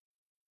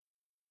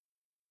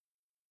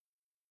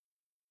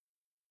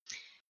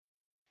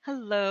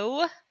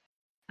Hello.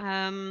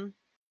 Um,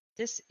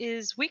 this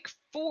is week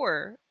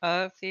 4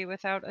 of the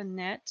Without a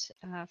Net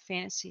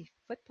Fantasy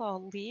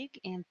Football League,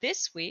 and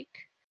this week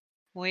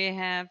we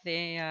have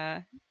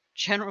the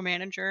general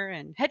manager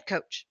and head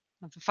coach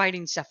of the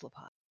Fighting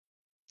Cephalopods,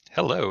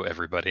 Hello,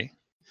 everybody.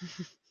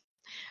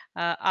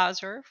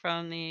 Ozra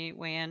from the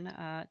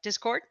WAN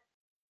Discord.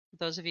 For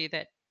those of you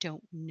that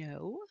don't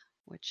know,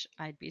 which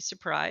I'd be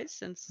surprised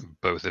since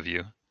Both of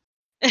you.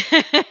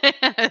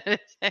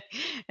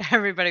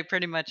 everybody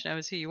pretty much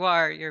knows who you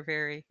are. You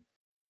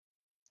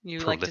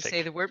like to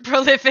say Prolific. the word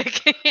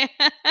prolific.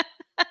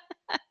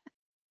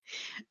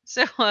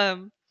 So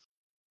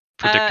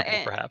Predictable,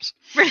 and perhaps.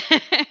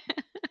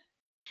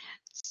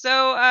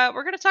 so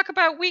we're going to talk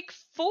about week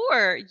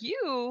 4.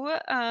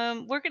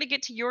 We're going to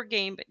get to your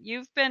game, but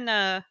you've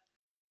been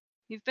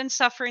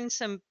suffering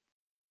some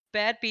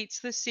bad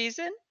beats this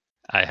season.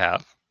 I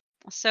have.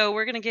 So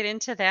we're going to get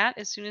into that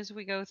as soon as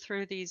we go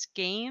through these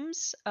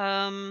games.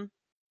 Some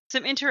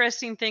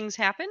interesting things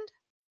happened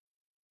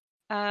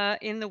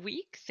in the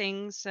week,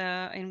 things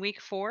in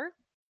week 4.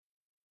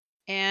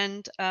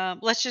 And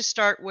let's just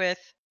start with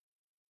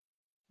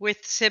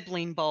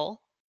Sibling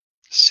Bowl.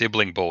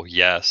 Sibling Bowl,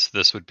 yes.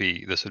 This would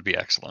be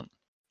excellent.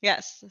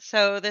 Yes.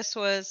 So this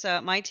was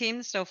my team,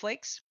 the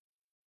Snowflakes,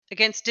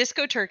 against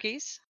Disco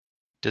Turkeys.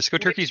 Disco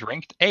Turkeys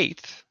ranked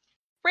 8th.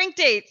 Ranked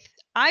 8th.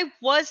 I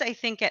was, I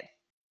think, at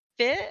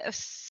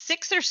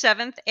 6th or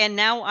 7th, and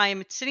now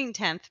I'm sitting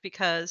 10th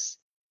because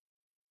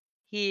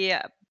he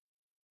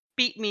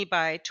beat me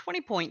by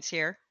 20 points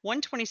here,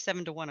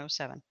 127 to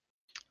 107.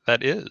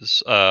 That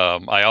is.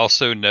 I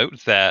also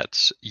note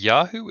that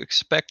Yahoo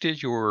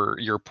expected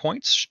your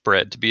points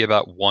spread to be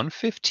about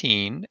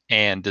 115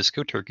 and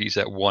Disco Turkeys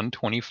at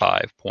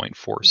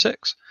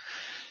 125.46.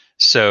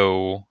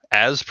 So,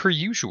 as per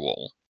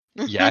usual,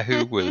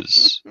 Yahoo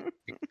was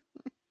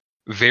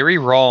very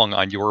wrong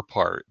on your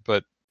part,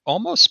 but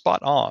almost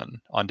spot on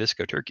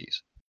Disco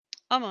Turkeys.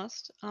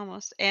 Almost.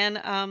 And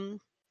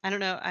I don't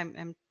know.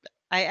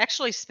 I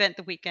actually spent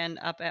the weekend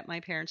up at my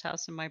parents'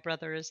 house, and my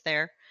brother is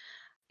there.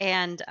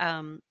 And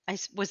I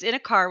was in a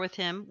car with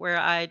him where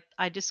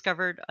I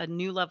discovered a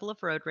new level of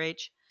road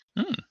rage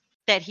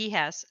that he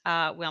has. We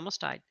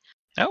almost died.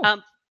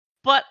 Oh,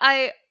 But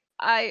I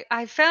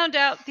found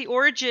out the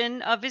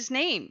origin of his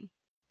name,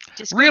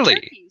 Disco really?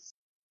 Turkeys.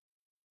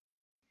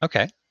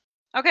 Okay.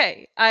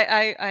 Okay,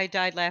 I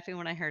died laughing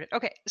when I heard it.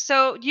 Okay,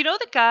 so you know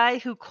the guy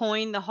who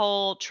coined the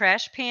whole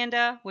trash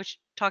panda, which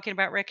talking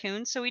about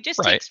raccoons. So he just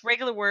Right. takes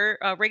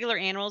regular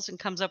animals and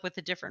comes up with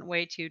a different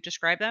way to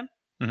describe them.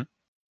 Mhm.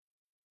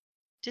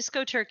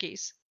 Disco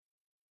turkeys,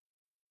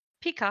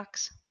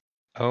 peacocks.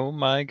 Oh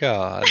my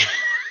God.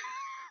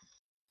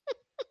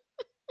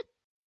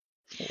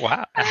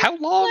 Wow. How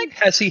long Like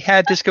has he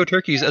had Disco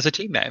Turkeys as a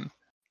team name?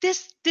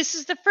 this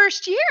is the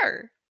first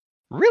year.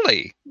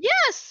 Really?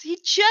 Yes, he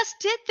just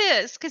did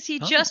this because he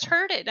just Oh,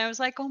 heard it, and I was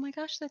like, "Oh my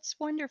gosh, that's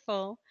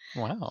wonderful!"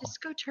 wow.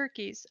 Disco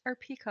turkeys are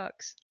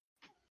peacocks.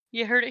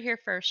 You heard it here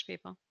first,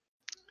 people.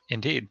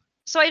 Indeed.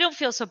 So I don't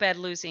feel so bad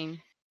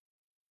losing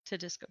to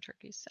disco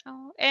turkeys.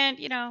 So, and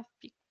you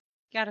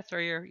got to throw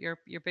your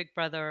big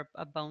brother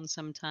a bone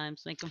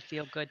sometimes, make him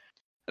feel good.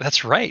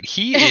 That's right.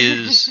 He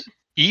is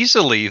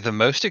easily the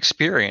most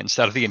experienced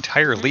out of the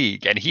entire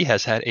league, and he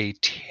has had a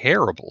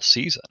terrible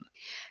season.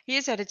 He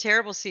has had a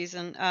terrible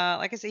season.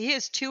 Like I said, he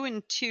is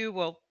 2-2.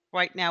 Well,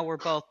 right now we're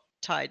both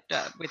tied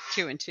with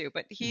 2-2,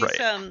 but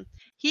Right.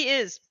 he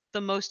is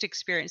the most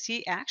experienced.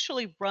 He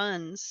actually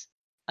runs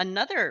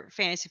another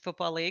fantasy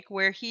football league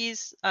where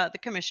he's the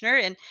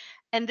commissioner,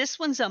 and this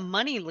one's a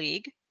money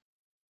league.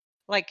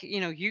 Like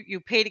you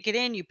pay to get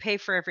in, you pay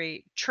for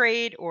every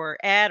trade or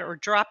ad or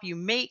drop you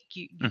make,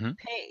 you Hmm.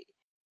 pay.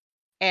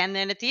 And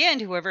then at the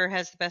end, whoever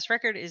has the best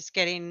record is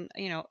getting,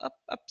 a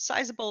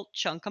sizable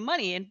chunk of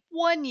money. And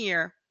 1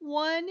 year,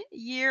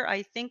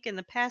 I think in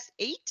the past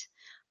 8,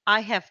 I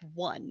have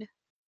won.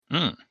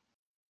 Mm.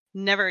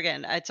 Never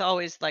again. It's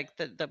always like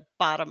the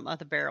bottom of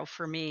the barrel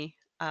for me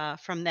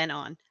from then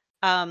on.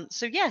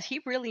 So yeah, he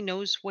really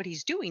knows what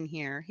he's doing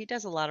here. He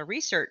does a lot of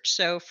research.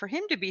 So for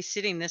him to be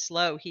sitting this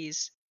low,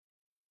 he's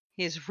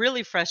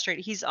really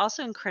frustrated. He's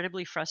also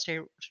incredibly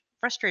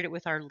frustrated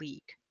with our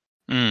league.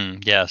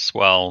 Yes,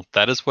 well,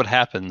 that is what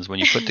happens when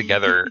you put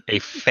together a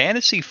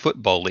fantasy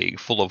football league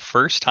full of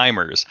first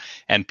timers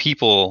and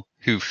people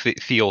who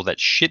feel that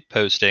shit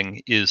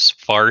posting is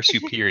far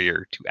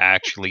superior to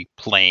actually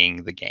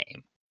playing the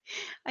game.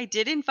 I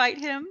did invite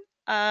him.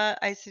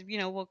 I said,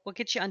 we'll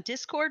get you on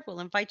Discord. We'll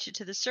invite you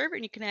to the server,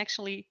 and you can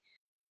actually,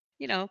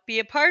 be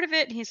a part of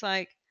it. And he's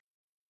like,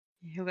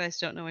 "You guys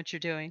don't know what you're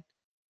doing.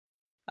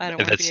 I don't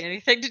want to be That's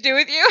anything to do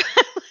with you."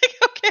 I'm like,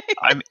 okay.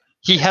 I'm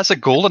he has a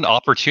golden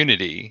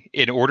opportunity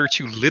in order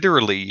to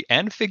literally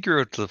and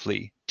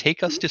figuratively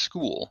take us to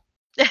school,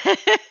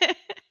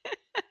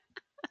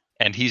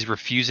 and he's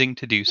refusing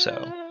to do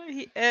so.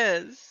 He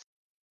is.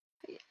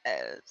 He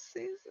is.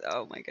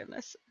 Oh my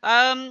goodness.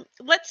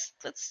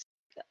 Let's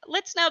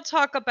now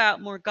talk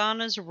about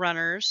Morgana's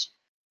runners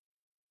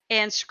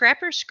and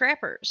Scrappers.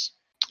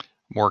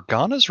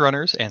 Morgana's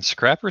Runners and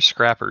Scrapper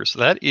Scrappers.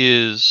 That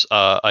is,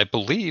 I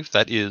believe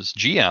that is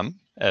GM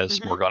as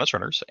Hmm. Morgana's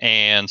Runners,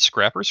 and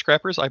Scrapper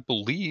Scrappers, I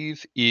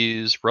believe,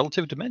 is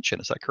Relative Dimension.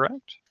 Is that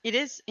correct? It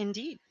is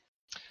indeed.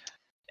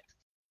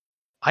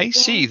 I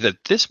see And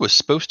that this was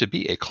supposed to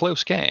be a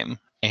close game,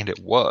 and it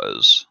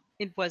was.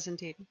 it was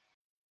indeed.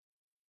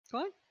 Go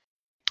on.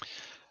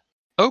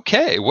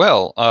 Okay,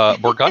 well,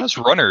 Morgana's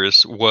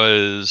Runners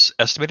was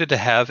estimated to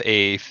have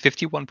a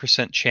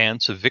 51%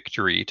 chance of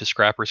victory to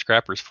Scrapper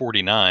Scrapper's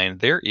 49.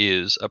 There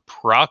is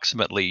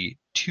approximately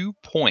 2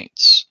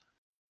 points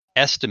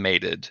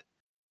estimated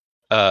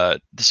the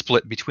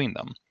split between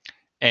them.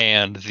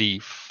 And the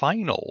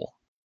final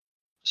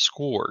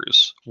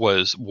scores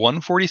was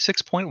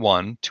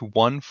 146.1 to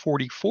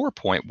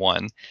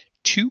 144.1,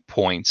 2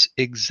 points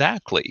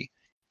exactly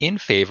in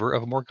favor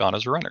of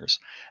Morgana's Runners.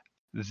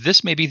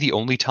 This may be the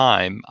only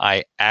time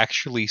I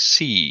actually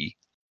see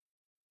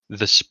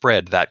the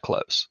spread that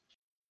close.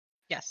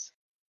 Yes.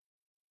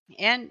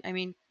 And I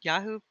mean,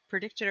 Yahoo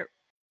predicted it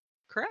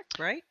correct,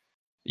 right?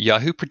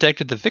 Yahoo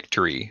predicted the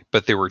victory,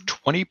 but they were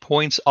 20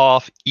 points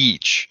off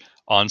each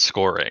on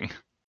scoring.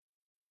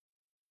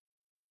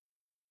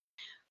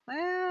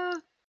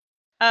 Well,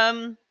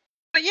 um,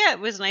 but yeah, it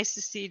was nice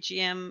to see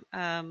GM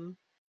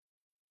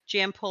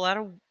pull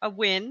out a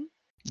win.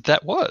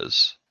 That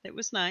was. It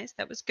was nice.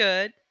 That was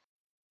good.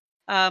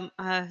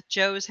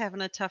 Joe's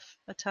having a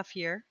tough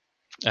year.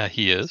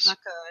 He It's is. not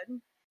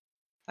good.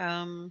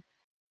 Um,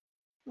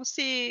 we'll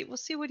see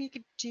what he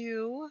could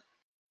do.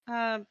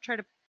 Try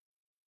to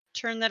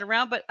turn that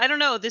around, but I don't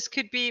know. This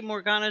could be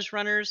Morgana's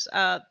Runners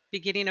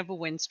beginning of a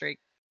win streak.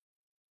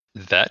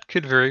 That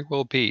could very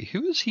well be.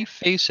 Who is he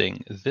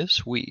facing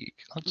this week?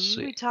 Let's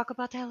We see. talk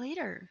about that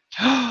later.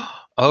 You're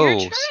Oh,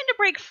 trying to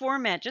break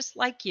format just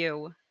like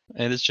you.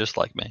 it is just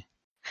like me.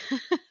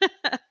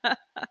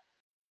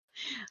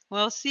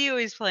 Well, see who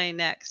he's playing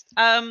next.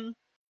 The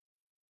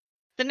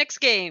next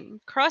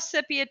game, Cross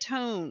Sepia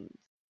Tone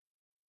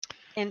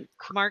and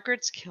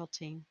Margaret's Kill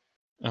Team.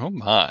 Oh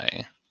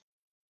my.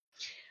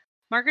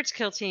 Margaret's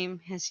Kill Team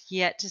has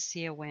yet to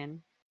see a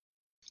win,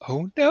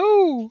 Oh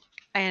no.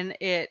 and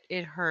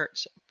it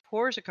hurts.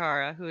 Poor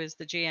Zakara, who is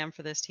the GM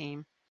for this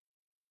team,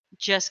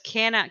 just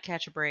cannot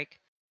catch a break.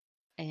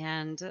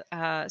 And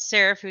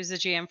Seraph, who's the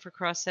GM for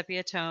Cross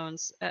Sepia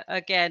Tones,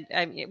 again,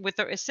 I mean,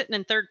 is sitting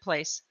in third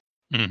place,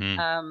 Hmm.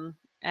 um,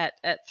 at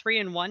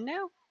 3-1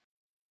 now.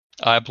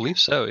 I Yeah, believe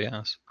so,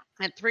 yes.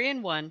 at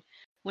 3-1,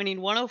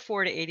 winning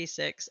 104 to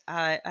 86.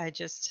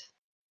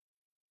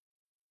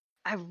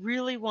 I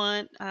really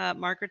want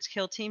Margaret's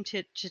Kill Team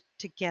to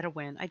get a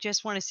win. I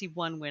just want to see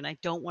one win. I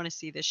don't want to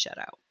see this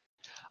shutout.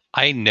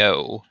 I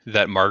know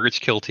that Margaret's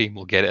Kill Team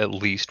will get at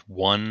least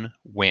one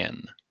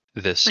win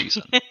this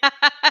season.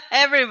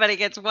 Everybody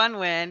gets one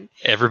win.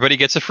 Everybody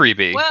gets a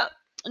freebie. Well,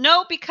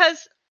 no,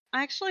 because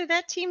actually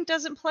that team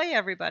doesn't play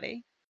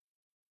everybody.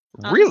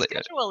 On the Really?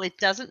 schedule, it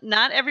doesn't.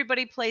 Not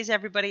everybody plays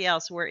everybody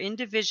else. We're in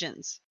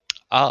divisions,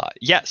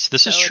 Yes,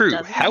 this is so it true.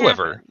 doesn't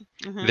However,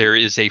 happen. Hmm. there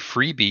is a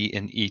freebie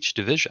in each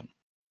division.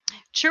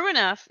 True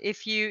enough.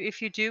 If you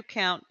do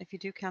count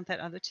that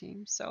other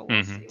team, so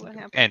we'll Hmm. see what And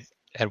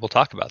happens. we'll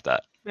talk about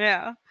that.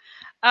 Yeah.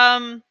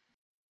 Um.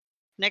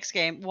 Next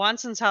game,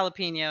 Wanson's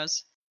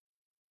Jalapenos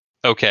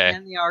Okay,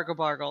 and the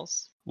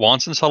Argobargles.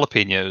 Wanson's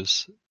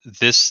Jalapenos.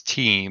 This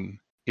team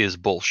is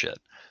bullshit.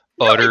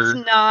 No, it's Utter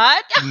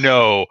not.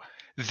 no.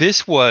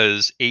 This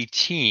was a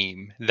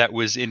team that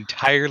was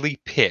entirely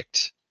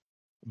picked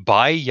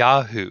by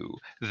Yahoo.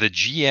 The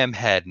GM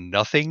had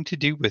nothing to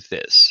do with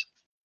this.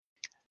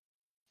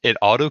 It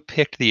auto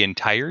picked the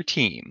entire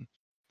team.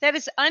 That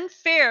is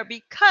unfair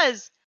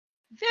because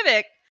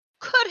Vivek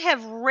could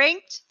have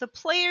ranked the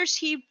players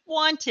he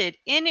wanted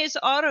in his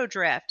auto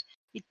draft.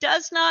 It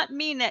does not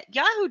mean that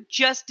Yahoo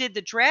just did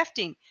the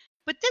drafting,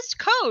 but this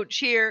coach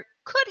here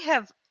could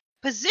have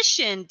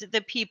positioned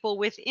the people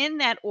within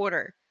that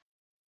order.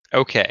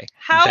 Okay,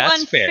 How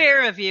that's fair.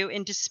 unfair of you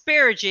and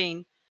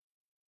disparaging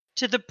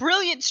to the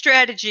brilliant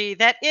strategy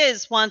that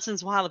is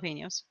Wanson's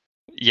Jalapenos.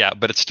 Yeah,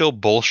 but it's still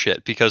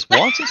bullshit because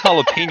Wanson's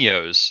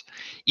Jalapenos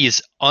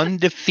is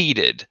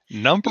undefeated,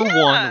 number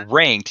Yeah. one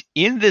ranked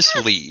in this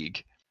Yes.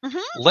 league. Hmm.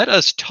 Let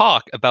us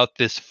talk about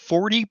this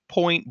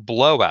 40-point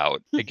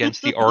blowout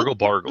against the Argle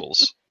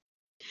Bargles,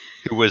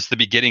 who was the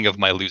beginning of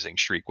my losing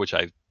streak, which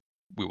we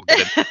will get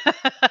into.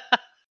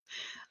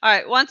 All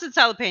right, once it's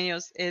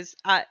jalapenos is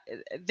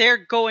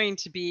they're going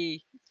to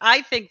be.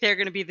 I think they're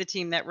going to be the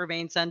team that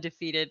remains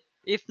undefeated,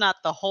 if not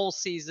the whole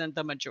season,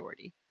 the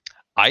majority.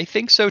 I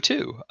think so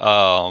too.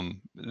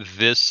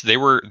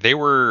 They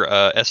were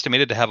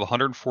estimated to have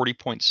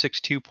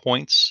 140.62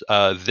 points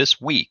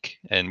this week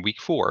in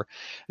week 4.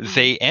 Hmm.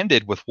 They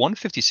ended with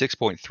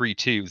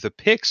 156.32. The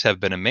picks have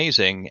been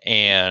amazing,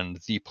 and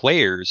the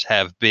players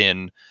have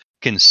been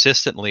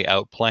consistently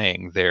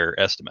outplaying their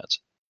estimates.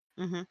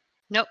 Hmm.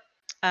 Nope.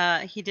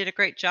 He did a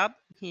great job.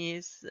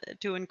 He's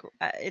doing.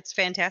 It's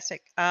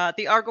fantastic.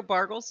 The Argo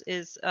Bargles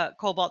is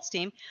Cobalt's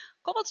team.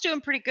 Cobalt's doing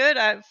pretty good.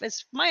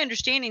 It's my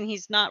understanding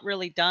he's not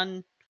really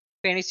done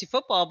fantasy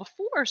football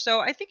before,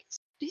 so I think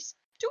he's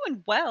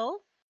doing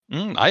well.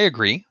 I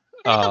agree.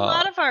 I think a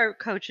lot of our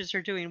coaches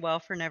are doing well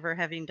for never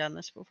having done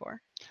this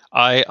before.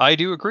 I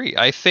do agree.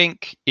 I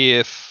think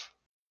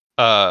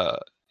uh,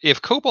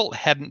 if Cobalt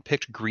hadn't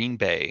picked Green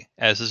Bay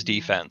as his Mm,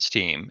 defense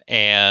team,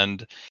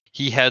 and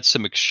he had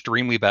some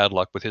extremely bad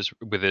luck with his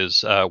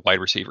wide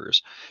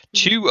receivers. mhm,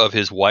 Two of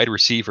his wide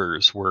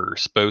receivers were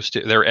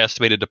they're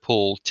estimated to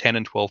pull 10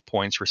 and 12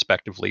 points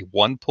respectively.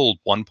 One pulled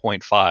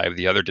 1.5,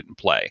 the other didn't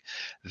play.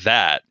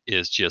 That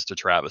is just a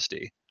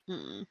travesty.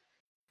 mm,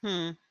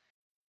 hmm.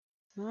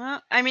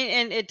 Well, I mean,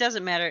 and it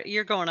doesn't matter.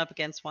 You're going up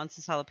against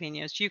Once's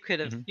jalapenos.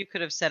 Mhm. You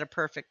could have set a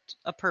perfect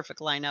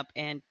lineup,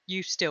 and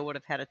you still would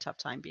have had a tough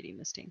time beating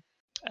this team.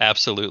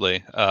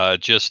 Absolutely.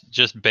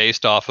 Just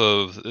based off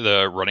of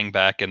the running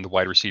back and the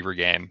wide receiver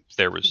game,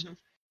 Mhm.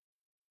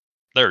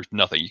 there's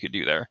nothing you could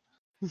do there.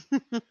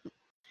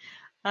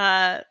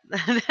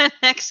 The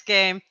next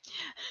game,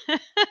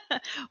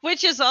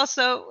 which is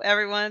also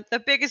everyone the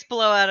biggest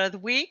blowout of the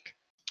week,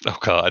 Oh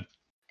God.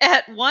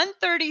 at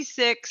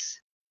 136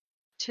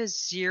 to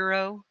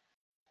 0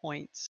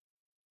 points.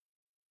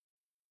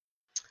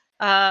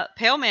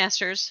 Pale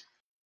Masters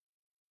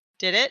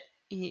did it.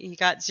 He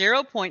got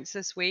 0 points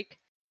this week.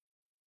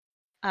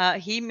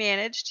 He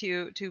managed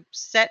to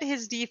set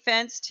his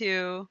defense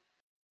to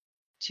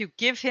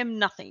give him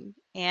nothing,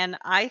 and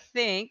I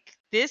think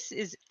this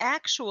is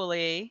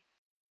actually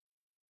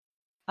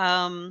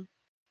um,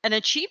 an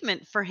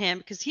achievement for him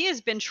because he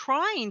has been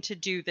trying to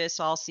do this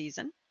all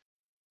season,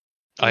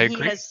 I and he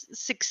agree. has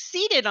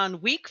succeeded on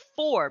week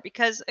 4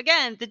 because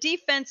again, the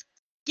defense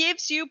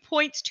gives you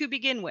points to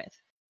begin with,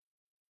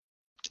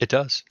 It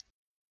does.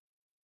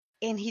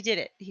 and he did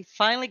it. He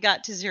finally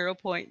got to 0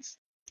 points.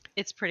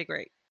 It's pretty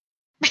great.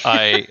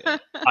 I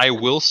I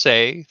will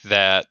say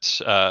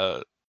that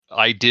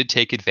I did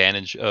take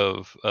advantage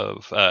of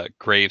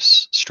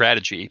Graves'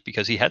 strategy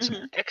because he had some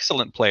Mhm,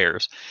 excellent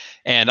players,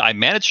 and I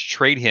managed to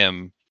trade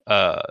him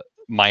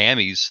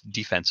Miami's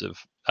defensive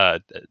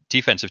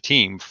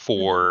team mhm.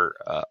 for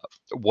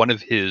one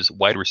of his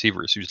wide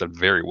receivers who's done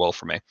very well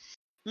for me.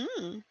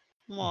 Mm.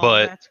 Well,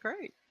 But that's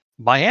great.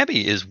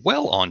 Miami is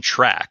well on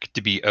track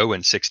to be 0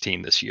 and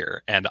 16 this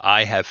year, and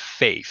I have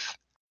faith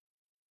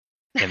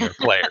in their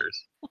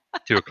players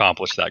to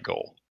accomplish that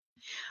goal.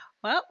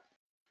 Well,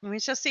 we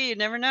shall see. You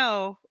never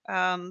know.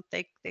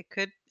 They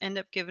could end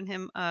up giving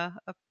him a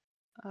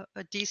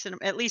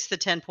decent, at least the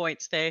 10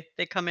 points they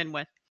come in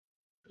with.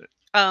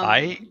 Um,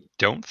 I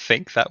don't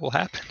think that will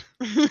happen.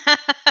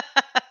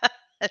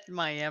 at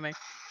Miami.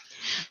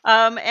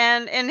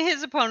 And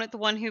his opponent, the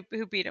one who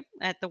beat him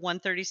at the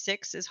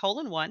 136, is hole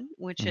in one,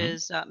 which Mhm,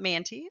 is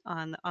Manti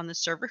on the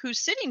server, who's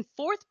sitting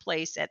fourth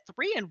place at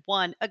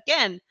 3-1.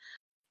 Again,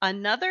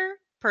 another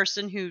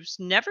person who's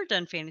never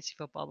done fantasy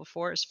football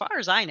before, as far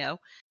as I know,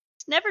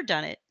 has never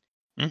done it.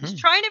 He's mhm.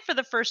 trying it for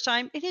the first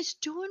time and is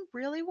doing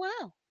really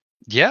well.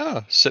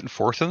 Yeah, sitting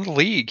fourth in the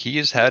league. He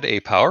has Yeah. had a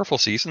powerful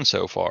season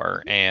so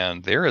far,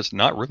 and there has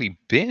not really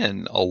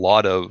been a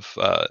lot of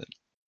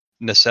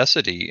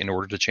necessity in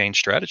order to change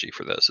strategy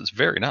for this. It's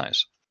very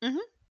nice. Hmm.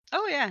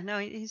 Oh yeah, no,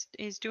 he's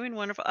doing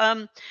wonderful.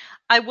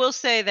 I will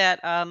say that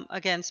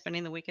again,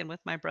 spending the weekend with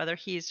my brother,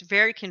 he's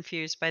very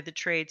confused by the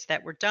trades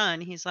that were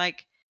done. He's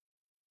like,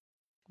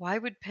 "Why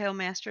would Pale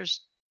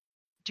Masters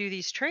do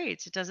these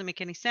trades? It doesn't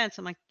make any sense."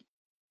 I'm like,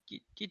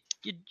 you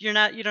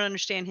don't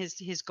understand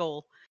his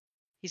goal.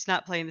 He's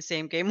not playing the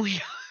same game we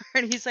are."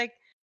 And he's like,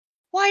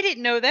 "Well, I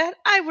didn't know that.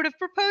 I would have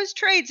proposed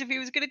trades if he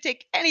was going to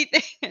take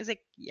anything." I was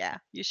like, "Yeah,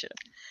 you should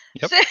have."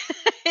 Yep. So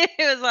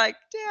it was like,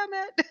 "Damn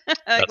it!" Like,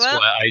 That's well,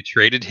 why I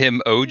traded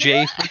him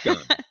OJ for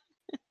Gun.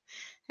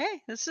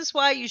 hey, this is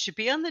why you should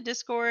be on the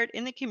Discord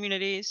in the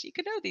communities. You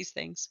could know these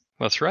things.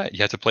 That's right. You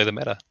have to play the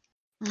meta.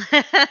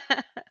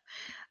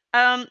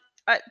 um,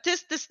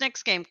 this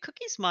next game,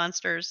 Cookies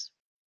Monsters,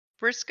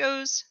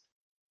 Briscoes,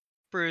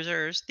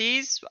 Bruisers.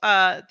 These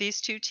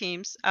two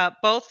teams,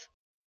 both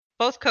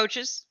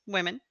coaches,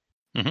 women.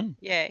 Hmm.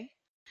 Yay.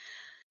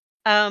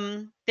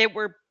 They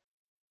were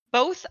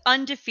both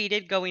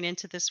undefeated going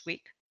into this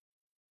week.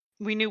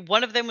 We knew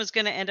one of them was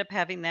going to end up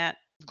having that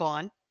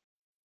gone,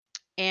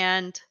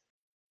 and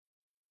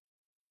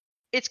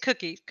it's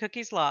Cookie.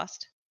 Cookie's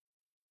lost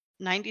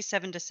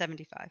 97 to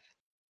 75.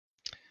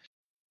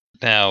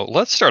 Now,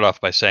 let's start off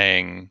by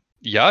saying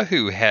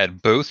Yahoo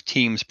had both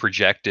teams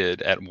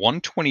projected at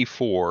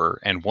 124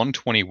 and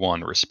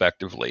 121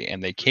 respectively,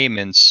 and they came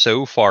in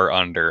so far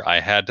under, I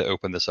had to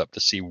open this up to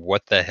see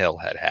what the hell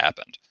had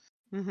happened.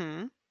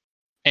 Mm-hmm.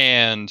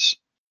 And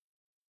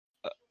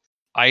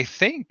I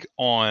think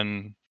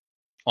on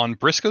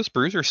Briscoe's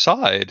Bruiser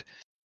side,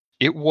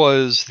 it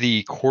was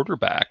the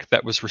quarterback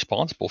that was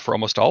responsible for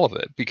almost all of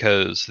it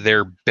because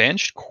their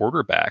benched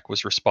quarterback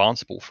was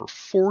responsible for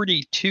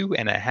 42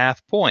 and a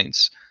half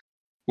points,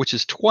 which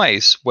is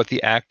twice what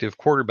the active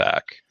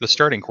quarterback, the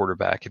starting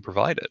quarterback, had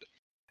provided.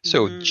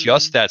 So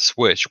just Mm. that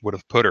switch would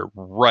have put her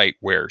right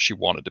where she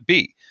wanted to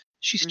be.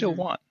 She still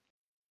Mm-hmm. won.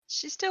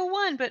 She still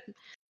won, but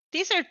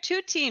these are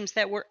two teams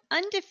that were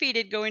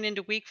undefeated going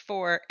into week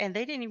 4, and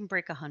they didn't even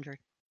break 100.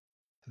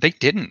 They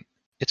didn't.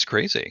 It's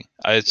crazy.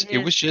 It It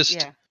was is, just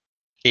yeah.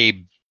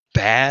 a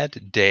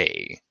bad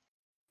day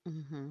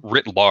Mhm.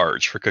 writ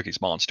large for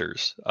Cookies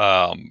Monsters.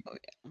 Oh,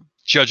 yeah.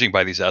 Judging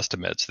by these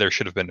estimates, there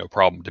should have been no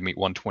problem to meet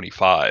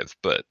 125,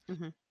 but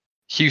Mhm.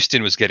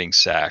 Houston was getting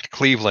sacked.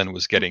 Cleveland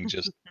was getting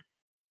just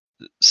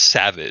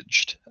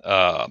savaged.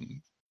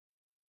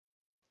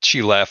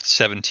 She left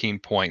 17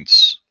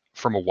 points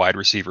from a wide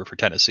receiver for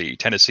Tennessee.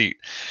 Tennessee,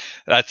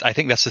 I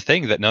think that's the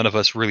thing that none of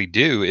us really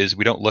do is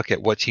we don't look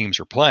at what teams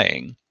are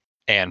playing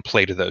and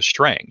play to those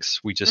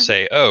strengths. We just Mhm.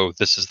 say, "Oh,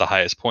 this is the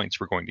highest points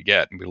we're going to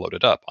get," and we load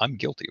it up. I'm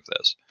guilty of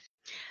this.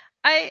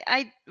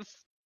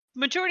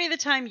 Majority of the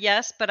time,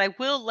 yes, but I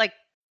will like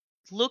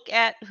look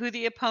at who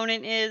the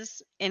opponent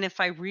is, and if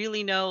I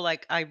really know,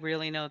 like I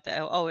really know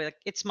that like,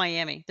 it's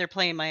Miami. They're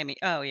playing Miami.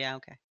 Oh yeah,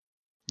 okay.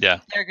 Yeah,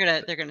 They're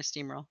gonna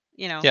steamroll.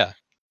 yeah,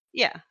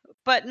 Yeah,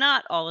 but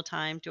not all the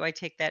time do I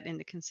take that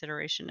into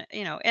consideration.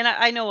 And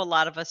I know a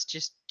lot of us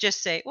just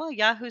say, well,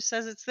 Yahoo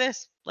says it's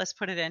this. Let's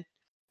put it in.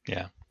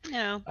 yeah. You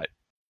know.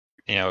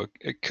 I,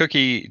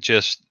 Cookie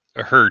just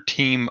her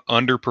team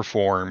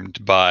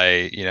underperformed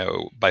by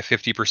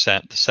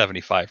 50% to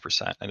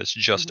 75%, and it's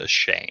just Mhm. a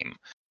shame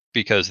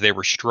because they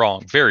were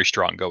strong, very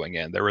strong going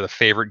in. They were the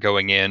favorite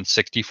going in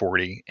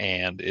 60-40,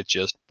 and it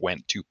just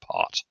went to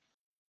pot.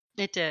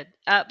 It did.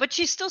 But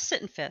she's still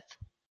sitting fifth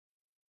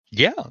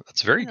Yeah,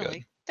 that's very in the good.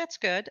 league. That's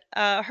good.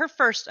 Her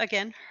first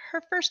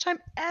time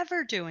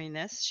ever doing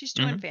this. She's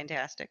doing Hmm.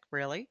 fantastic,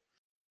 really.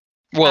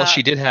 Well, Uh,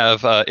 she did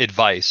have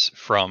advice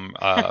from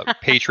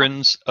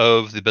patrons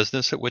of the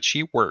business at which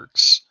she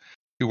works,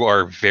 who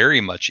are very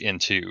much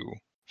into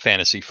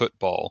fantasy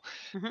football,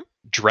 mhm,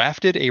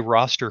 drafted a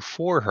roster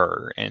for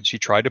her, and she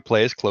tried to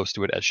play as close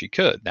to it as she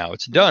could. Now,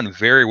 it's mhm, done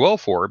very well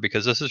for her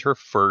because this is her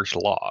first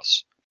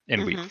loss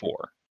in week mhm.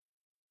 4.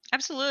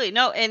 Absolutely.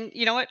 No, and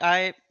you know what?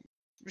 I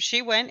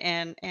She went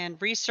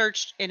and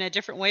researched in a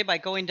different way by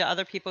going to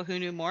other people who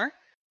knew more,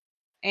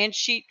 and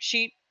she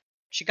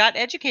got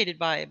educated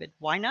by it. But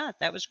why not?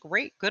 That was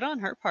great. Good on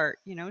her part.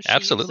 She used the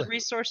Absolutely.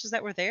 resources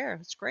that were there.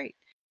 It's great.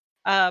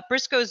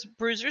 Briscoe's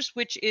Bruisers,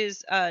 which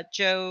is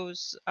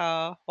Joe's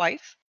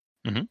wife,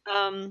 Hmm.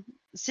 um,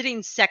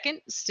 sitting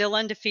second, still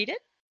undefeated.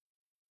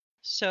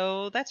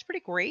 So that's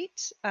pretty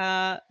great.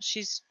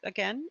 She's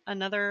again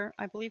another,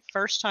 I believe,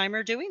 first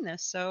timer doing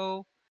this.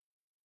 So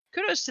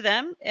kudos to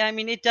them. I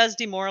mean, it does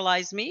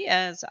demoralize me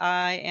as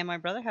I and my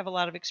brother have a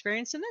lot of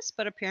experience in this,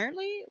 but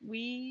apparently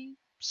we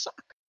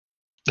suck.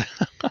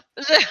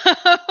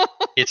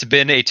 It's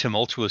been a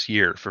tumultuous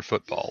year for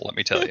football, let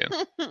me tell you.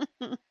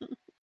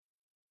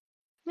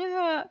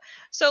 Yeah.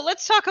 So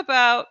let's talk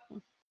about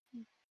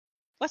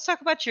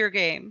your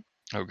game.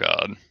 Oh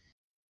God,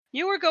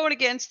 You were going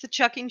against the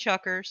Chucking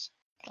Chuckers,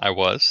 I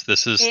was.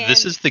 This and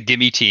is the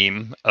gimme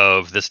team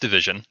of this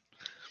division.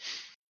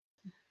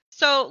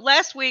 so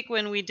last week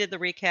when we did the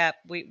recap,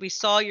 we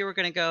saw you were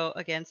going to go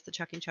against the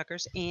Chucking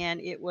Chuckers,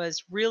 and it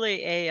was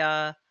really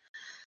a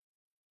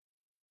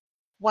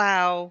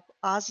wow.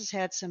 Oz has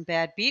had some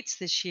bad beats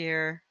this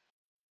year.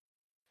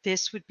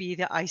 This would be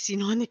the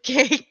icing on the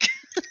cake.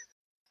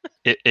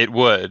 It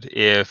would.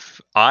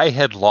 If I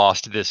had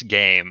lost this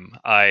game,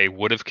 I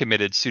would have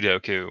committed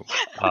Sudoku.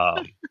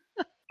 Um,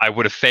 I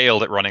would have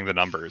failed at running the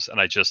numbers, and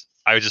I just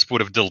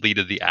would have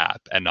deleted the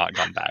app and not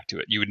gone back to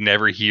it. You would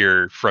never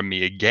hear from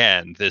me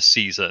again this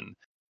season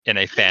in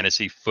a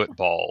fantasy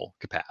football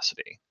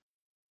capacity.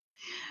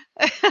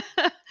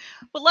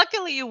 Well,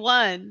 luckily you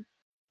won,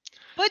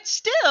 but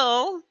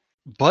still.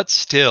 But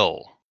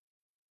still,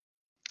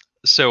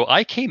 so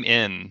I came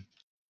in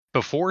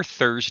before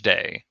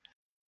Thursday.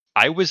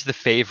 I was the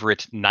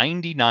favorite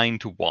 99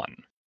 to 1.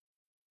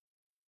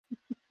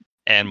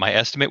 And my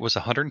estimate was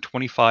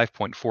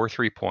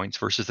 125.43 points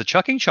versus the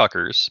Chucking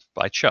Chuckers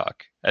by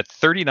Chuck at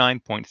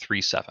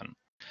 39.37.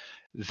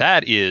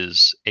 That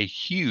is a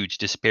huge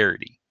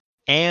disparity.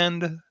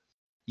 And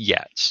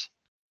yet,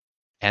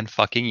 and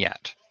fucking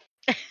yet,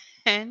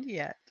 And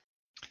yet.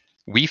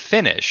 we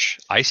finish.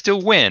 I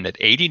still win at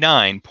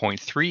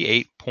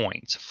 89.38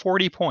 points,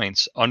 40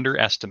 points under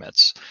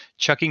estimates.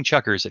 Chucking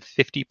Chuckers at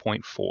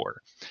 50.4.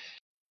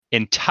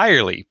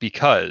 Entirely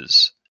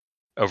because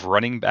of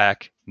running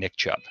back Nick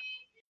Chubb.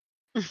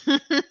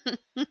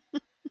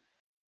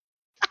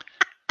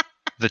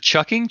 The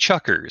Chucking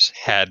Chuckers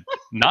had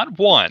not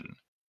one,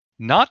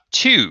 not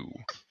two,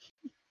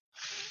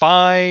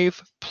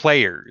 5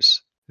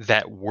 players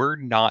that were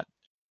not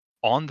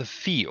on the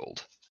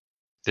field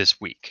this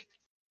week.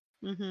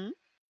 Mhm.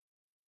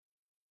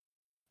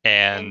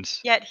 And And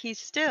yet he's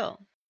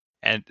still.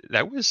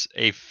 that was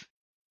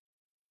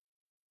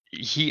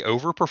he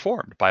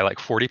overperformed by like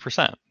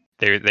 40%.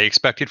 They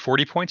expected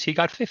 40 points, he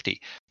got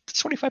 50.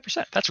 That's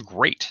 25%. That's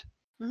great.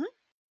 Mhm.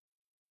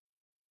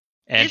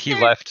 And Is he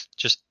there left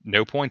just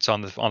no points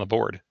on the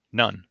board.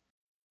 None.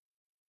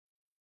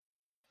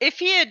 If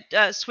he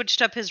had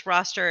switched up his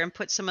roster and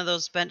put some of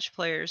those bench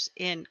players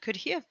in, could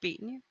he have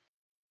beaten you?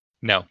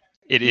 No.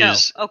 It No.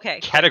 is Okay,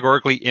 good.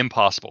 categorically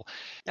impossible.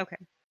 Okay.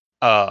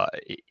 uh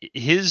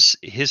his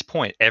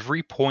point,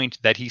 every point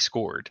that he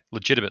scored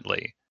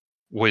legitimately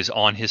was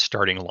on his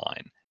starting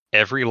line.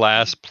 Every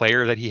last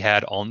player that he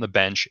had on the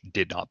bench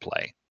did not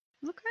play.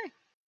 Okay.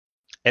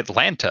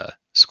 Atlanta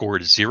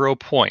scored 0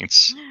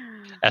 points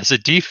as a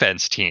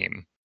defense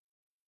team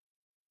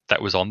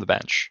that was on the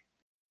bench.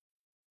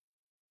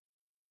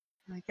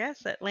 I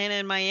guess Atlanta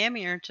and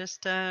Miami are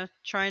just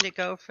trying to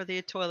go for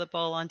the toilet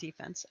bowl on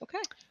defense. Okay.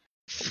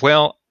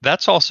 Well,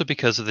 that's also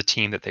because of the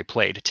team that they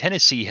played.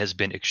 Tennessee has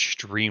been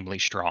extremely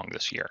strong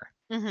this year.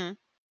 Mm-hmm.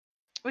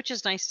 Which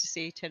is nice to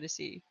see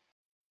Tennessee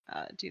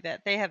do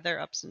that. They have their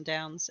ups and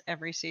downs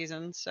every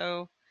season,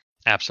 so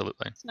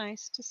Absolutely. it's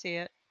nice to see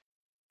it.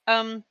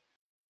 Um,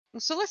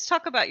 so let's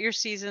talk about your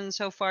season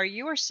so far.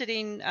 You are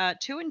sitting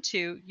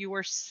 2-2. You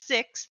were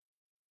sixth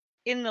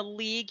in the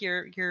league.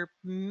 You're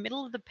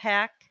middle of the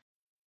pack.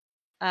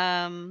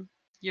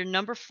 You're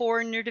number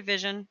 4 in your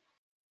division.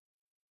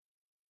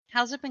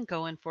 How's it been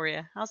going for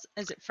you?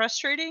 Is it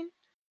frustrating?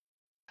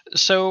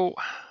 So,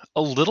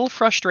 a little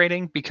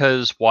frustrating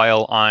because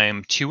while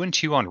I'm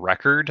 2-2 on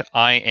record,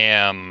 I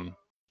am,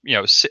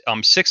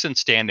 I'm 6 in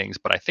standings,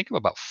 but I think I'm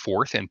about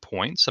 4th in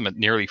points. I'm at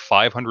nearly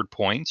 500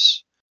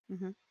 points.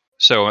 Hmm.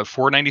 So at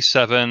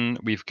 497,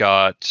 we've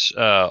got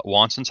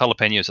Wanson's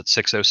Jalapenos at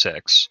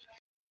 606,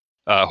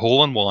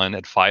 Hole in One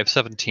at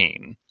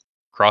 517,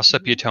 Cross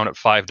Up Hmm. Yatone at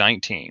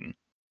 519.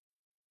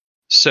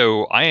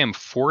 So I am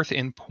 4th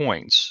in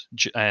points,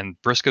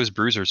 and Briscoe's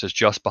Bruisers is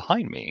just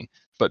behind me.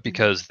 But Hmm.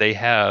 because they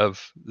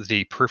have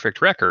the perfect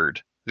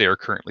record, they are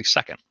currently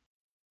 2nd.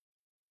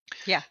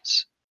 Yeah.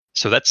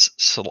 So that's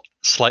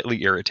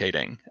slightly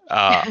irritating.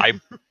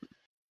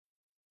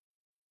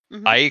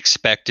 Hmm. I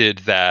expected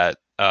that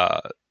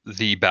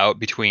the bout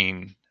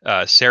between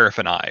Seraph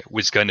and I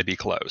was going to be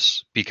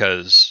close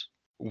because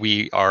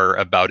we are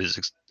about as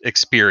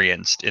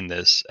experienced in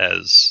this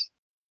as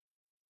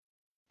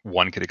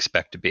one could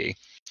expect to be.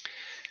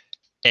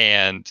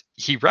 And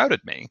he routed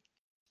me.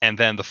 And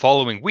then the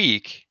following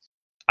week,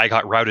 I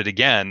got routed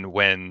again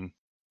when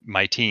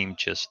my team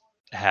just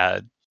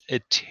had a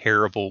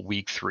terrible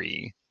week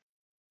 3,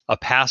 a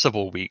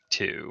passable week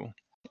 2,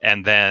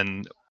 and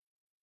then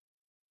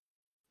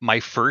my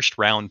first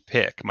round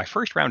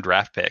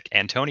draft pick,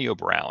 Antonio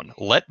Brown.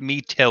 Let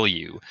me tell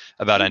you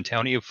about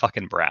Antonio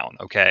fucking Brown,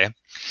 okay?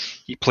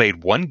 He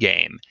played one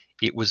game.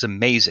 It was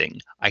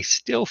amazing. I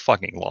still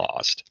fucking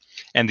lost.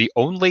 And the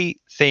only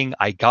thing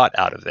I got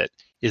out of it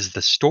is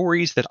the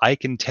stories that I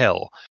can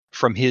tell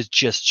from his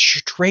just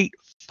straight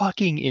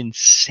fucking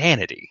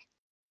insanity.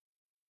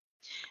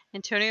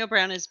 Antonio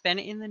Brown has been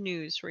in the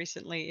news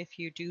recently, if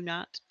you do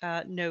not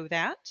know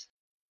that.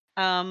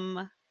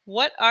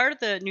 What are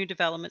the new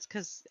developments?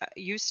 Because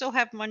you still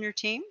have him on your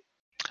team?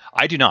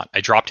 I do not.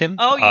 I dropped him.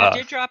 Oh, you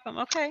did drop him.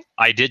 Okay.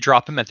 I did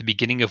drop him at the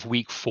beginning of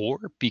week 4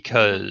 Hmm.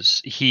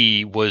 because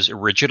he was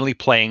originally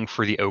playing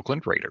for the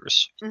Oakland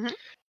Raiders. Hmm.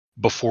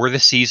 Before the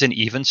season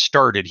even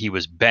started, he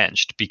was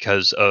benched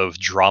because of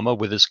drama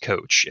with his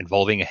coach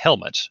involving a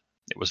helmet.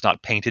 It was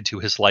not painted to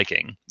his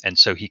liking, and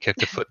so he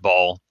kicked a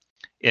football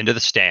into the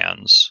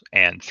stands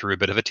and threw a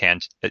bit of a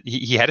tant.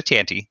 He had a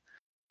tanty,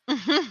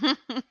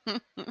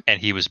 and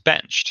he was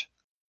benched.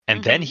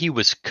 And then Hmm. he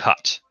was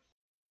cut.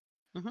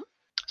 Hmm.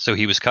 So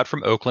he was cut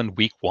from Oakland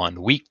week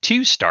 1. Week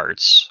 2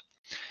 starts,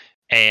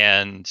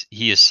 and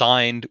he is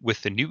signed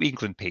with the New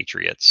England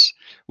Patriots,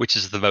 which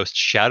is the most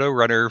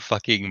Shadowrunner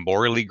fucking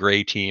morally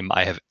gray team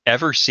I have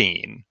ever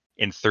seen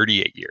in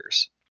 38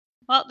 years.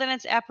 Well, then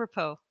it's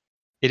apropos.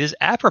 It is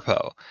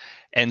apropos.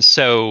 And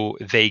so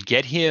they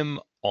get him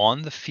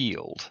on the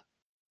field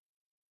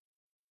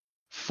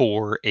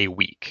for a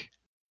week.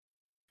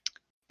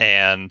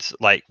 And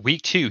like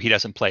week 2, he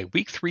doesn't play.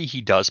 Week 3,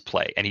 he does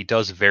play, and he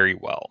does very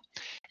well.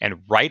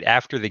 And right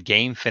after the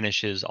game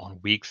finishes on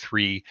week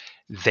 3,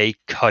 they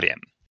cut him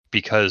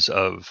because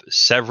of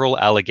several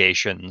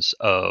allegations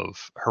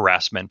of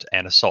harassment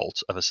and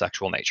assault of a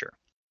sexual nature.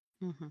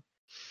 Hmm.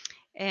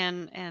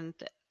 And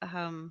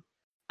um,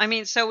 I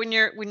mean, so when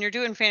you're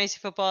doing fantasy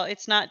football,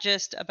 it's not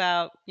just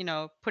about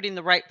putting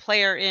the right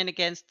player in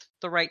against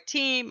the right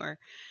team, or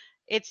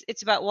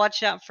it's about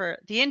watching out for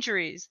the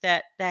injuries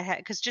that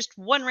because just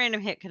one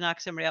random hit can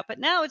knock somebody out. But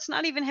now it's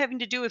not even having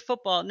to do with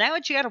football. Now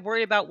it's you got to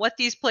worry about what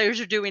these players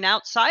are doing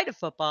outside of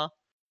football.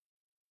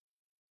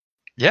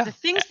 The Yeah,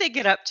 things they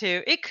get up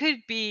to. It could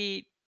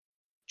be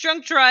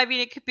drunk driving.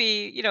 It could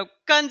be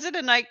guns at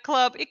a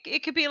nightclub.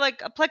 It could be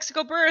like a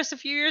Plexico Burris a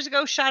few years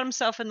ago shot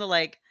himself in the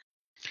leg.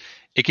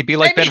 it could be I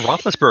like mean, Ben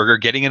Roethlisberger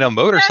getting in a yes,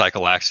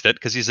 motorcycle accident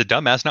because he's a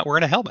dumbass not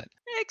wearing a helmet.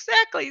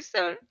 exactly.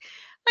 So,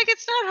 like,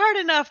 it's not hard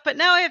enough, but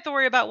now I have to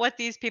worry about what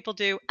these people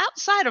do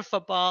outside of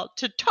football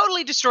to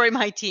totally destroy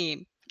my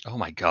team. Oh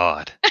my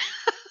god.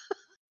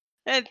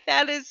 And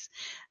that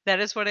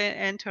is what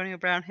Antonio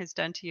Brown has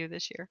done to you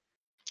this year.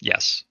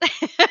 Yes.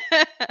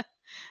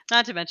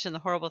 Not to mention the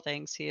horrible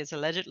things he has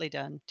allegedly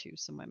done to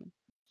some women.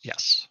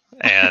 Yes.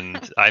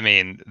 And I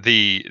mean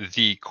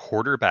the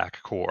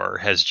quarterback core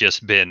has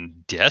just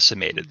been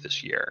decimated this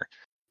Mm. year.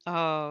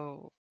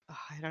 Oh,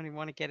 I don't even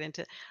want to get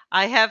into.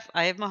 I have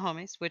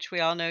Mahomes, which we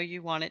all know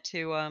you wanted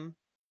to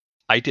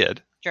I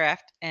did.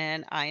 draft,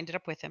 and I ended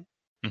up with him.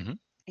 Hmm.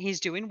 He's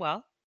doing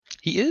well.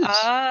 He is.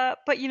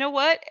 But you know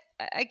what?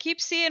 I keep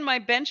seeing my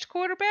benched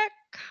quarterback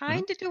Mhm.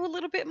 kind of do a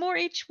little bit more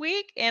each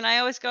week, and I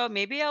always go,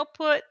 maybe I'll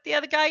put the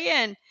other guy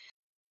in.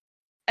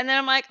 And then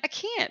I'm like, I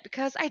can't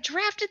because I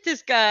drafted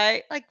this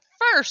guy like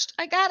first.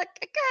 I gotta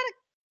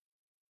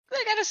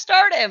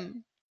start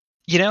him.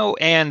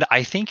 And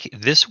I think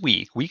this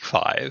week, week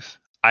 5,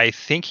 I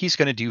think he's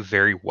going to do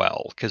very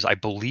well because I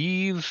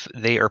believe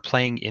they are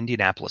playing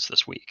Indianapolis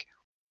this week.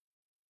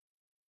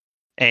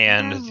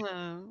 And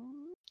Oh,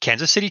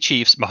 Kansas City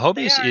Chiefs, they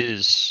Mahomes are.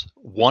 is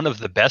one of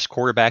the best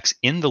quarterbacks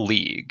in the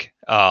league.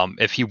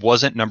 If he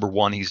wasn't number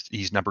one,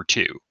 he's number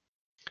two.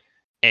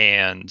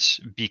 And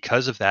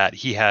because of that,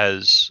 he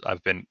has.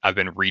 I've been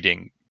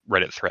reading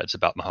Reddit threads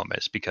about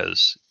Mahomes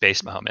because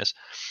base Mahomes.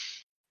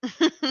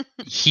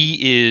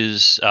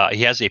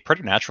 He has a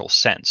preternatural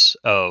sense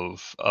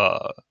of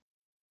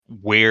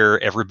where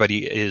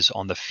everybody is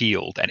on the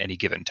field at any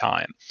given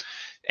time.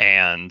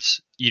 And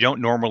you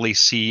don't normally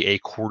see a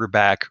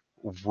quarterback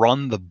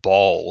run the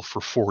ball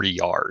for 40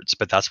 yards,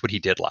 but that's what he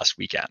did last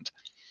weekend.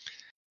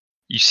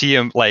 You see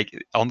him like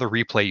on the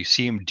replay, you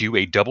see him do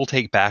a double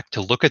take back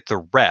to look at the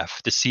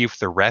ref to see if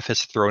the ref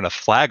has thrown a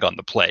flag on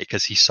the play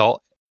because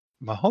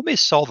Mahomes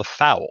saw the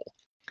foul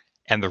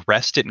and the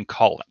refs didn't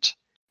call it.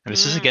 And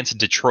this is Mm, against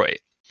Detroit.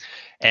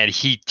 And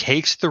he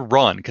takes the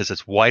run because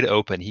it's wide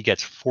open. He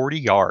gets 40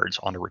 yards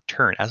on a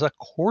return as a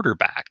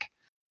quarterback,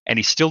 and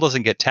he still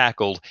doesn't get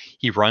tackled.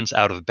 He runs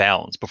out of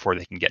bounds before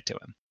they can get to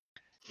him.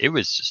 It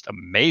was just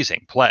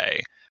amazing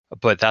play,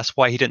 but that's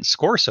why he didn't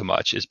score so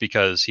much is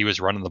because he was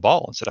running the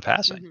ball instead of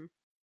passing. hmm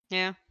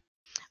Yeah.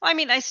 Well, I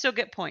mean, I still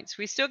get points.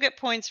 We still get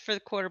points for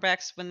the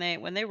quarterbacks when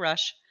they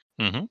rush.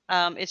 Hmm.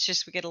 It's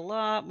just we get a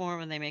lot more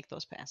when they make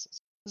those passes.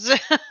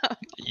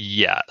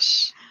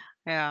 Yes.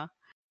 Yeah.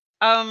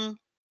 Um.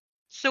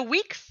 So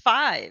week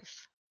 5.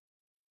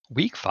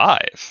 Week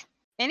 5.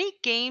 Any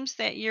games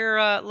that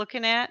you're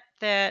looking at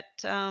that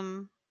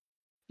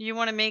you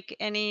want to make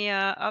any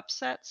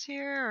upsets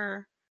here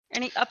or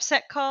any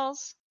upset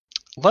calls?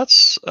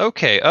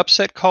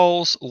 Upset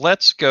calls.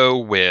 Let's go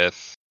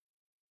with,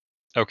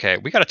 okay,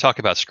 we got to talk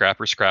about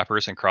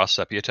Scrappers and Cross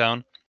Sepia.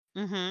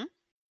 Mm-hmm.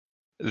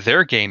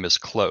 Their game is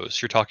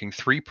close. You're talking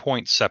 3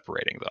 points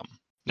separating them.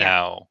 Yeah.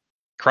 Now,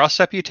 Cross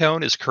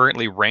Seputone is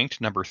currently ranked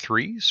number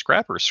 3.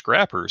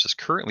 Scrappers is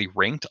currently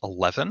ranked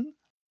 11.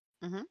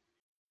 Mm-hmm.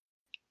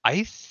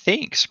 I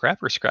think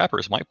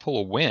Scrappers might pull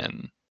a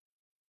win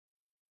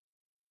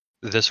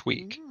this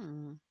week.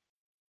 Mm.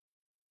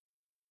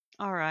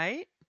 All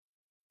right.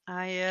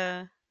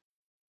 I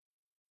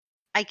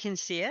can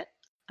see it.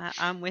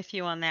 I'm with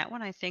you on that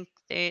one. I think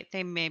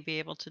they may be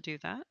able to do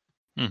that.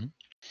 Hmm.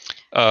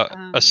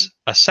 Um.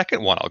 A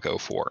second one I'll go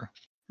for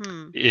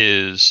Hmm.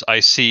 is I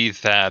see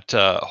that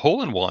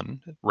Hole in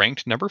One,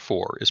 ranked number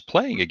 4, is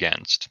playing Mhm.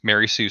 against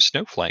Mary Sue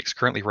Snowflakes,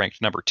 currently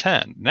ranked number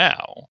 10.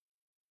 Now,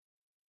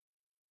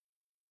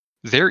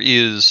 there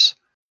is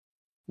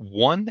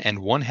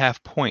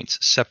 1.5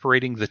 points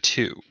separating the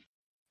two.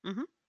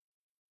 Mhm.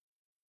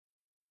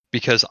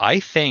 Because I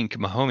think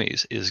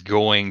Mahomes is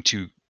going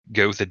to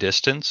go the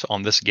distance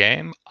on this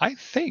game. I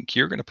think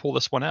you're going to pull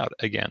this one out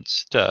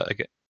against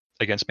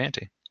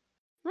Manti.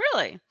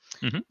 Really?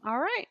 Hmm. All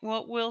right.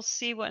 Well, we'll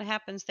see what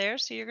happens there.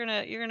 So you're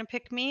gonna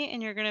pick me,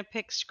 and you're gonna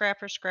pick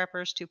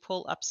Scrappers to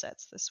pull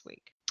upsets this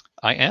week.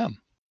 I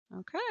am.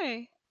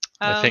 Okay.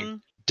 I think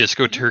Um.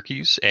 Disco Mhm.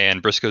 Turkeys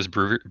and Briscoe's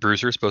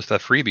Bruisers both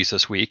have freebies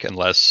this week,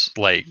 unless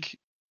like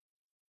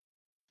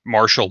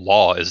martial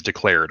law is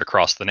declared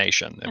across the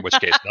nation, in which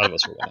case none of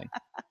us are winning.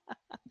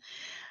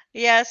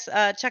 Yes.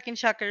 Chucking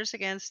Chuckers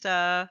against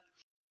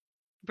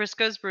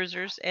Briscoe's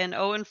Bruisers, an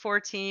 0-4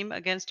 team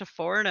against a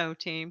 4-0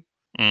 team.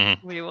 Hmm.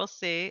 We will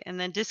see. And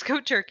then Disco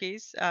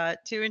Turkeys,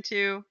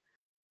 2-2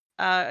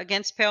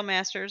 against Pale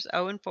Masters,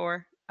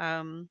 0-4.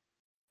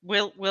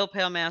 Will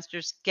Pale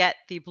Masters get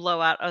the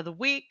blowout of the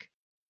week?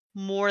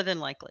 More than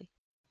likely.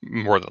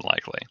 More than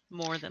likely.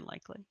 More than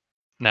likely.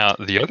 Now,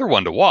 the other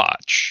one to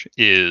watch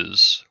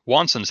is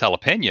Wanson's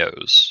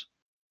Jalapenos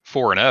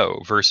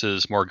 4-0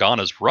 versus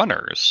Morgana's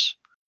Runners,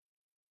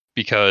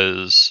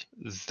 because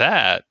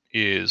that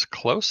is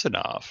close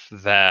enough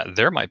that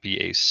there might be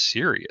a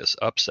serious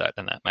upset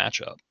in that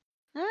matchup.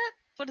 Uh,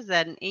 what is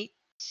that? An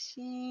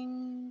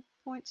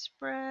 18-point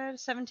spread?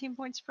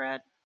 17-point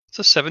spread? It's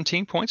a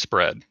 17-point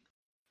spread.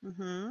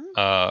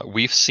 Mm-hmm.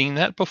 We've seen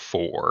that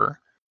before.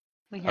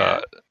 We Uh,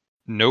 have.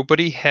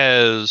 Nobody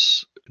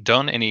has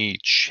done any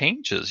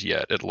changes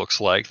yet, it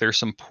looks like. There's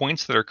some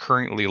points that are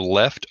currently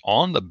left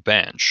on the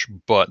bench,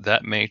 but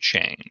that may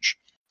change.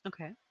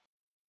 Okay. All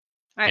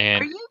right.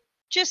 Are And you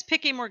just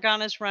picking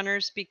Morgana's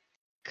runners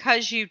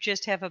because you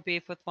just have a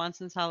beef with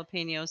Watson's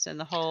jalapenos and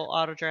the whole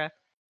auto draft?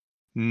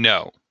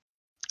 no,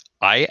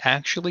 I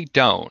actually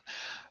don't.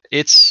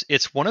 It's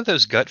one of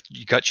those gut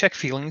check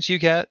feelings you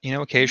get,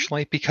 Hmm.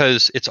 occasionally,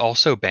 because it's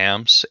also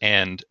Bams,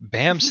 and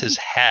Bams has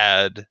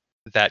had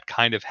that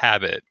kind of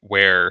habit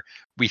where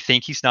we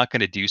think he's not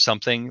going to do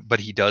something, but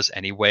he does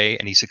anyway,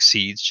 and he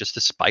succeeds just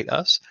to spite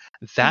us.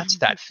 That's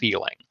that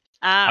feeling.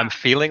 I'm Ah.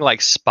 feeling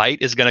like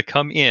spite is going to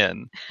come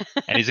in,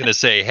 and he's going to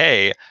say,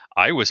 "Hey,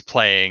 I was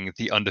playing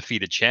the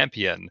undefeated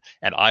champion,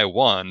 and I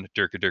won.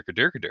 Durka Durka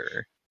Durka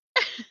Dur.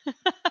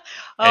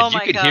 Oh And you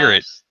my can hear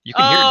it. gosh. You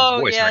can hear it in his Oh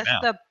voice right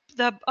yes, now,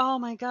 the oh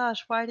my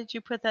gosh, why did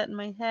you put that in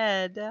my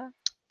head?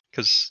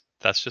 because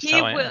that's just He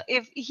how I will am.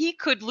 if he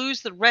could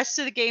lose the rest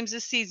of the games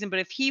this season, but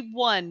if he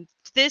won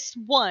this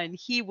one,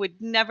 he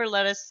would never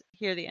let us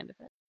hear the end of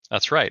it.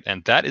 That's right,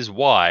 and that is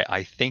why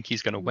I think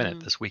he's going to win it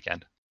Mm. this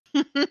weekend.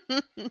 All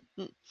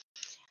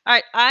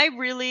right, I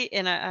really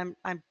and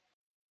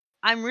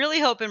I'm really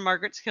hoping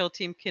Margaret's kill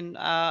team can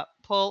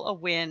pull a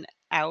win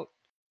out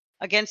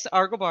against the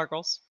Argo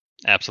Bargles.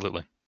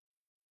 Absolutely.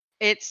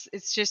 It's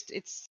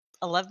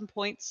 11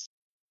 points,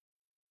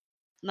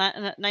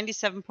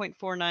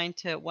 97.49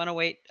 to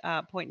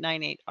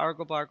 108.98.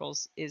 Argo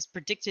Bargles is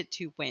predicted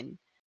to win.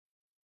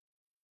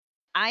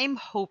 I'm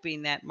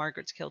hoping that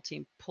Margaret's kill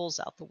team pulls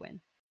out the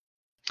win.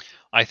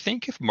 I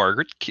think if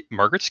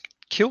Margaret's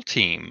kill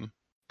team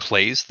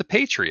plays the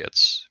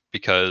Patriots,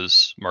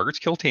 because Margaret's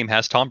kill team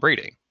has Tom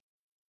Brady,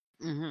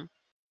 Mm-hmm.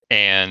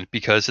 and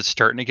because it's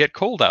starting to get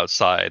cold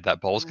outside,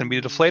 that ball's going to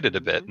be deflated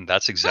a bit, Mm-hmm. and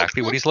that's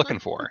exactly what he's looking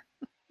for.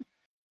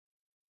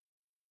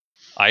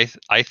 I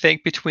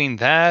think between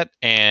that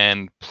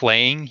and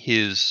playing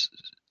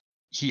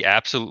he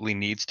absolutely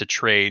needs to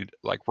trade,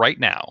 like right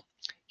now.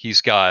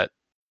 He's got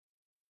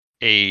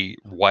a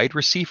wide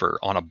receiver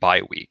on a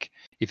bye week.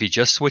 If he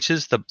just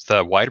switches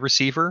the wide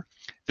receiver,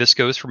 this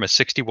goes from a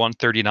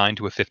 61-39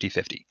 to a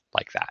 50-50,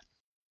 like that.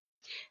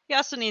 He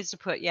also needs to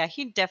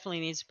he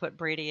definitely needs to put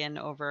Brady in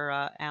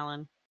over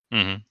Allen.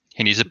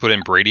 He needs to put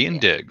in Brady and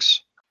Yeah.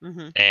 Diggs.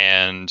 Mm-hmm.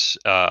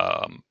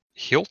 And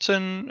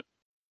Hilton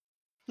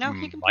No,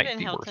 he can put might in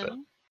be worth it.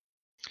 Hilton.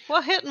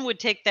 Well, Hilton would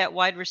take that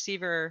wide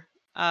receiver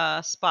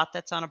spot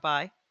that's on a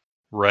bye.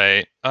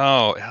 Right.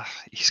 Oh,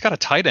 he's got a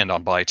tight end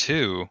on bye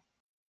too.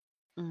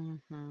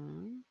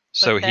 Mm-hmm.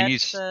 So But he that's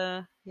needs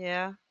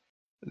yeah.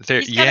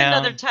 there. He's got Yeah.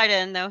 another tight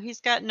end though. He's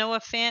got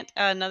Noah Fant,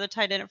 another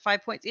tight end at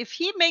 5 points. If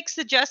he makes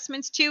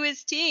adjustments to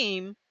his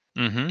team,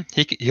 He'll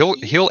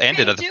he end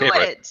it can as a do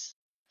favorite. it.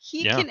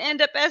 He Yeah. can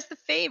end up as the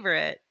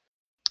favorite.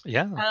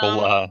 Yeah.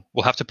 Um,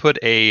 We'll have to put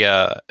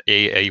a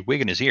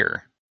wig in his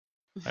ear,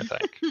 I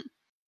think.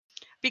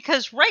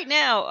 because right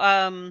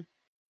now,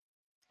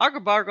 Argo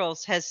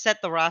Bargles has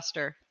set the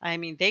roster. I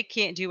mean, they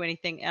can't do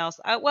anything else.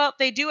 Well,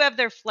 they do have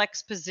their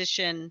flex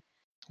position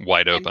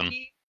Wide open.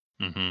 empty.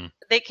 hmm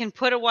They can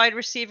put a wide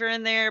receiver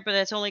in there, but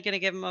that's only going to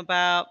give them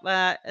about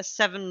a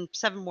seven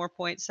more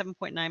points,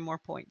 7.9 more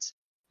points.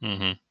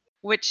 hmm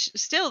Which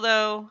still,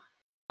 though,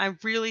 I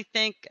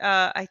think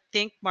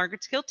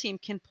Margaret's Kill Team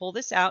can pull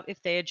this out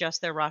if they adjust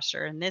their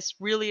roster, and this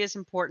really is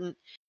important.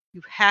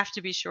 You have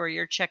to be sure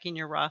you're checking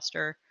your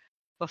roster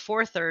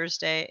before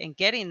Thursday and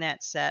getting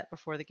that set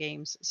before the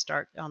games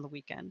start on the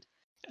weekend.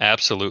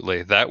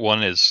 Absolutely. That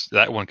one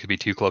could be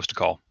too close to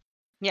call.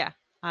 Yeah.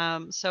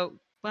 So,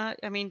 well,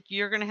 I mean,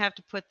 you're gonna have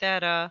to put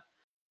that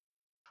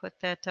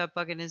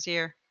bug in his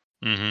ear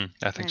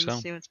I think and so.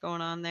 see what's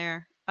going on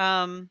there.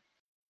 And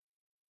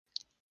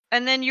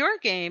then your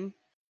game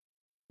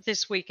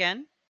this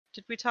weekend.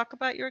 Did we talk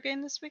about your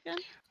game this weekend?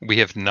 We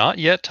have not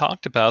yet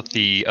talked about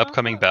the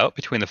upcoming Oh. bout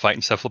between the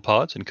Fightin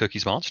Cephalopods and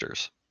Cookies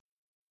Monsters.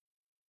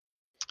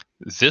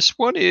 This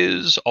one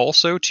is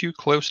also too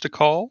close to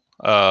call.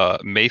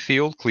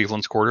 Mayfield,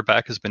 Cleveland's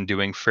quarterback, has been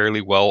doing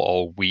fairly well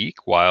all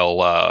week,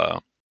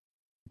 while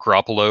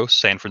Garoppolo,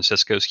 San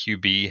Francisco's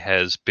QB,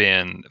 has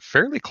been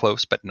fairly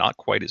close, but not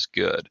quite as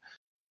good.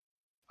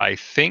 I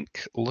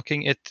think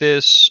looking at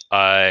this,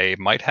 I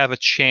might have a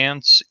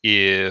chance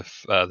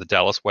if the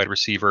Dallas wide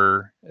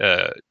receiver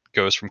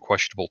goes from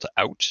questionable to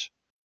out.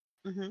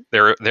 Mm-hmm.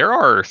 There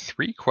are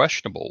 3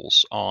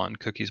 questionables on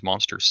Cookies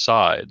Monster's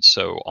side,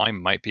 so I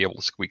might be able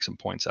to squeak some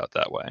points out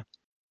that way.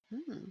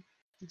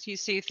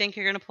 So you think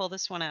you're going to pull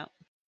this one out?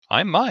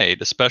 I might,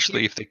 Yeah.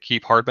 especially if they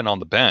keep Hardman on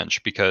the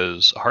bench,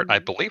 because I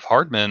Mm-hmm. believe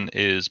Hardman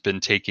has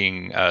been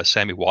taking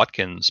Sammy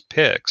Watkins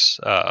picks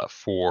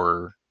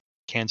for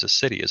Kansas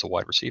City as a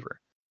wide receiver.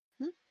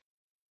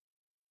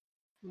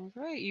 All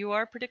right, you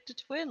are predicted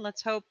to win.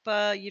 Let's hope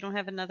you don't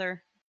have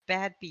another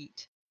bad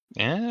beat.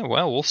 Yeah,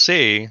 well, we'll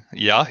see.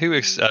 Yahoo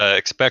Mm.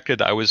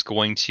 expected I was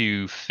going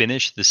to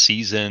finish the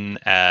season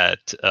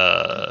at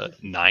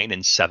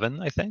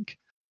 9-7, I think,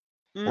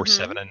 or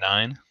Mm-hmm.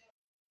 7-9.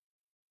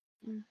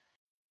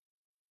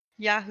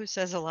 Yahoo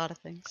says a lot of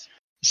things.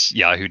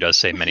 Yahoo does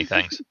say many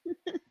things.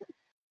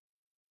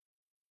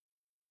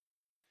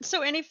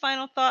 So, any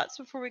final thoughts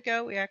before we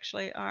go? We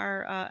actually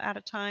are out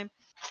of time.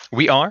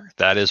 We are.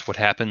 That is what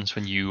happens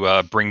when you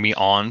bring me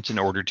on in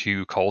order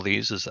to call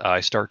these. Is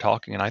I start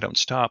talking and I don't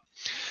stop.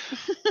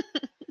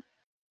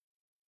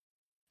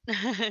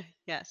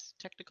 Yes,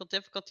 technical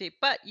difficulty.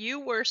 But you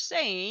were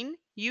saying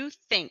you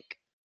think.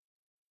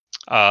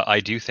 I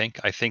do think.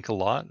 I think a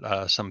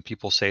lot. Some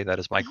people say that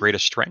is my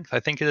greatest strength. I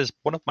think it is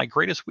one of my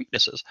greatest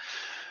weaknesses.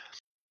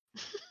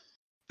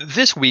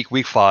 This week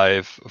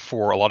 5,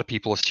 for a lot of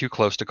people, is too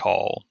close to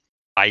call.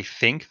 I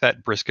think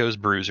that Briscoe's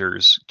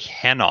Bruisers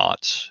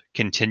cannot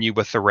continue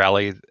with the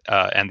rally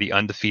and the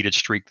undefeated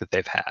streak that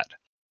they've had.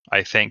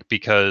 I think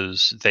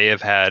because they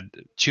have had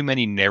too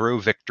many narrow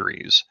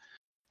victories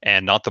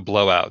and not the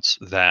blowouts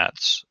that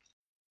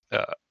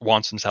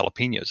Wanson's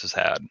Jalapenos has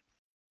had.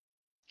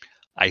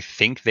 I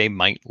think they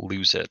might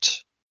lose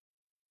it.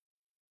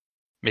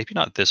 Maybe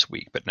not this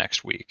week, but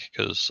next week,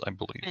 because I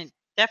believe And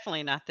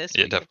definitely not this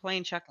it. week. They're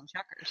playing Chuck and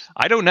Chuckers.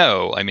 I don't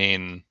know. I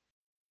mean,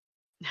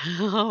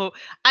 No,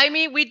 I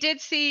mean we did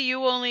see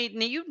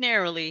you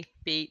narrowly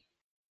beat.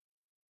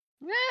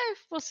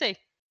 We'll see.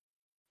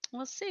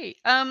 We'll see.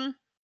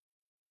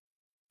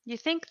 You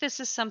think this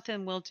is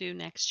something we'll do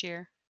next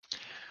year?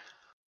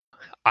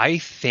 I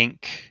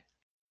think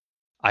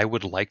I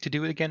would like to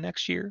do it again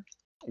next year.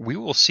 We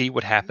will see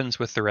what Mhm. happens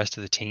with the rest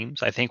of the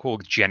teams. I think we'll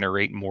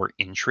generate more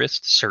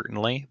interest,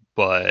 certainly,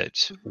 but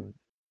Mhm.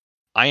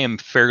 I am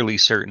fairly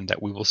certain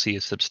that we will see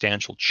a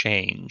substantial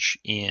change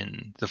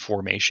in the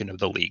formation of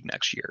the league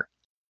next year.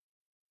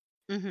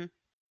 Mhm.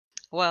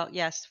 Well,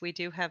 yes, we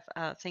do have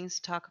things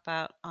to talk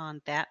about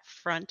on that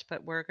front,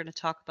 but we're going to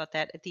talk about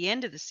that at the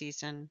end of the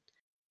season.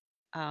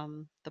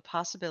 The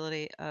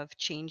possibility of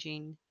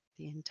changing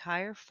the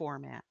entire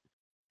format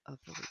of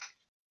the league.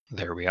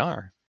 There we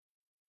are.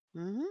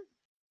 Hmm.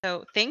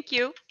 So, thank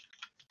you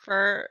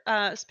for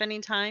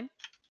spending time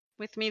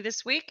with me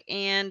this week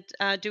and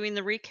doing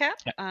the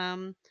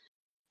recap.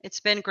 It's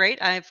been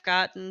great. I've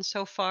gotten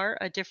so far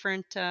a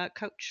different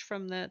coach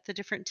from the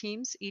different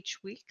teams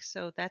each week,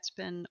 so that's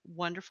been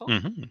wonderful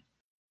Mm-hmm.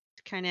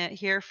 to kind of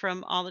hear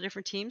from all the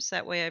different teams.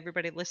 That way,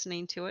 everybody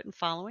listening to it and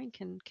following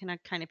can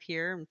kind of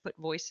hear and put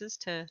voices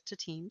to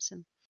teams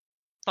and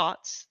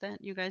thoughts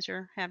that you guys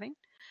are having.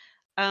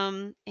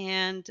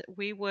 And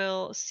we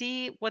will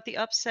see what the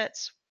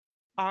upsets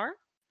are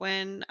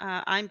when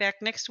I'm back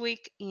next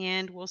week,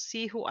 and we'll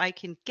see who I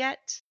can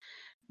get.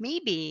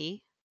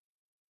 Maybe,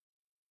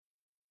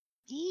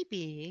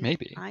 maybe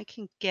Maybe. I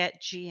can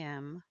get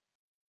GM.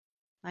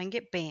 I can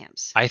get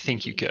Bams. I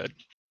think you Maybe. could.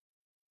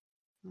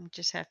 I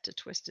just have to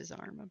twist his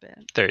arm a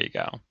bit. There you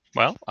go.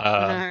 Well, All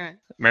right.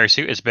 Mary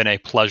Sue, it's been a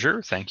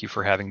pleasure. Thank you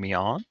for having me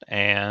on,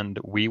 and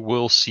we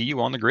will see you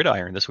on the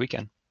gridiron this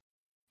weekend.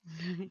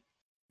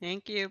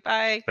 Thank you.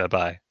 Bye. Bye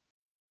bye.